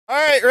All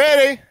right,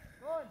 ready?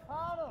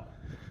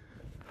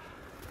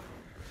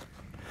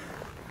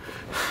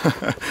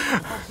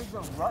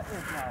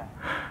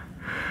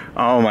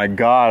 Oh my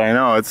God, I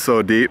know, it's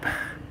so deep.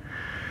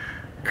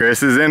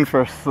 Chris is in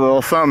for a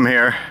little something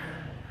here.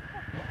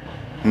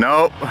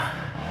 Nope. Oh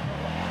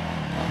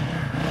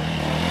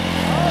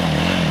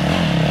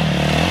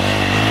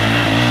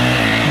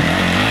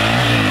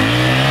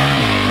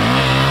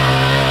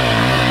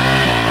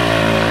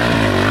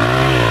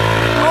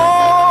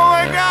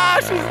my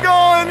gosh, he's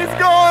going, he's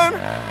going.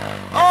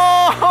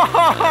 Oh!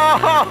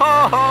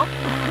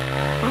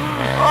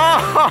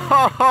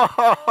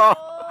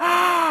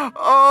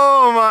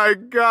 Oh my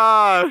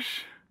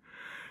gosh.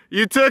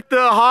 You took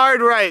the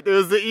hard right. It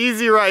was the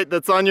easy right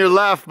that's on your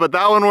left, but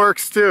that one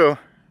works too.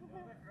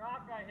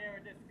 Rock right here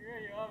would just screw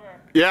you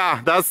over.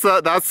 Yeah, that's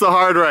the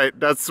hard right.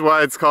 That's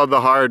why it's called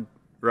the hard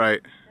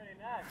right.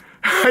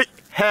 Pretty nice.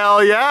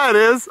 Hell yeah, it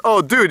is.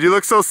 Oh dude, you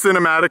look so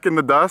cinematic in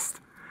the dust.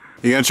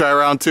 You gonna try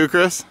round 2,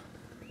 Chris?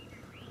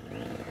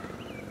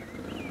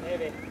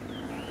 Maybe.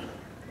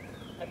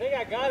 I think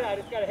I got it. I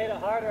just gotta hit it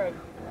harder and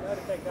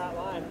notice I got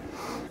line.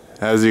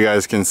 As you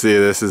guys can see,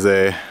 this is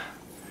a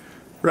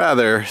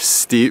rather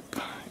steep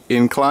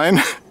incline.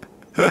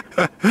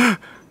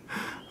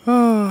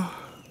 Oh.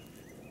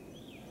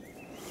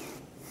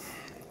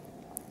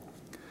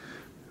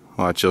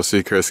 Watch, you'll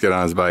see Chris get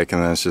on his bike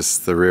and then it's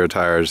just the rear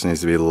tire just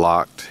needs to be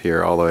locked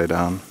here all the way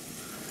down.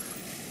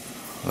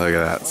 Look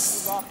at that.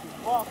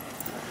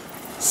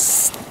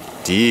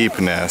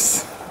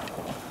 Steepness.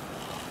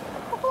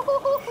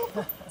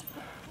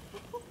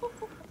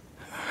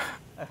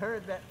 I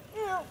heard that.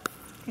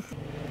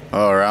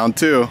 Oh, round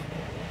 2.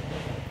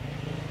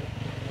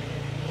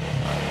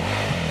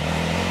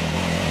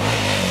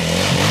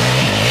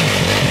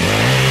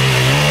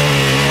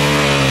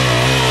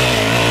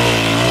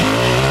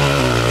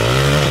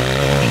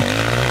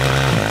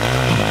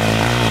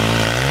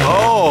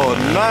 Oh,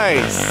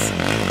 nice.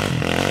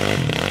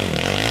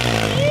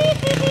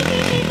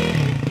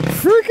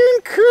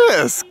 Freaking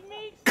Chris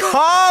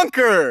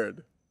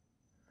conquered.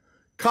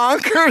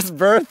 Conquers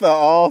Bertha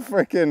all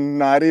freaking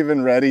not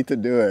even ready to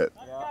do it.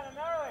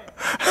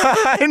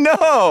 I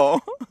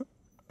know.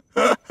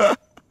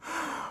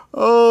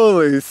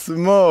 Holy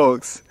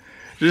smokes.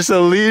 Just a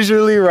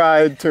leisurely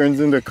ride turns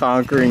into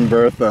conquering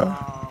Bertha.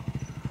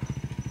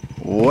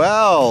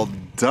 Well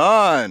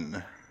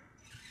done.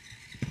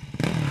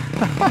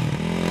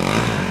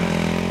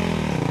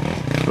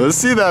 Let's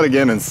see that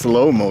again in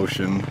slow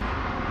motion.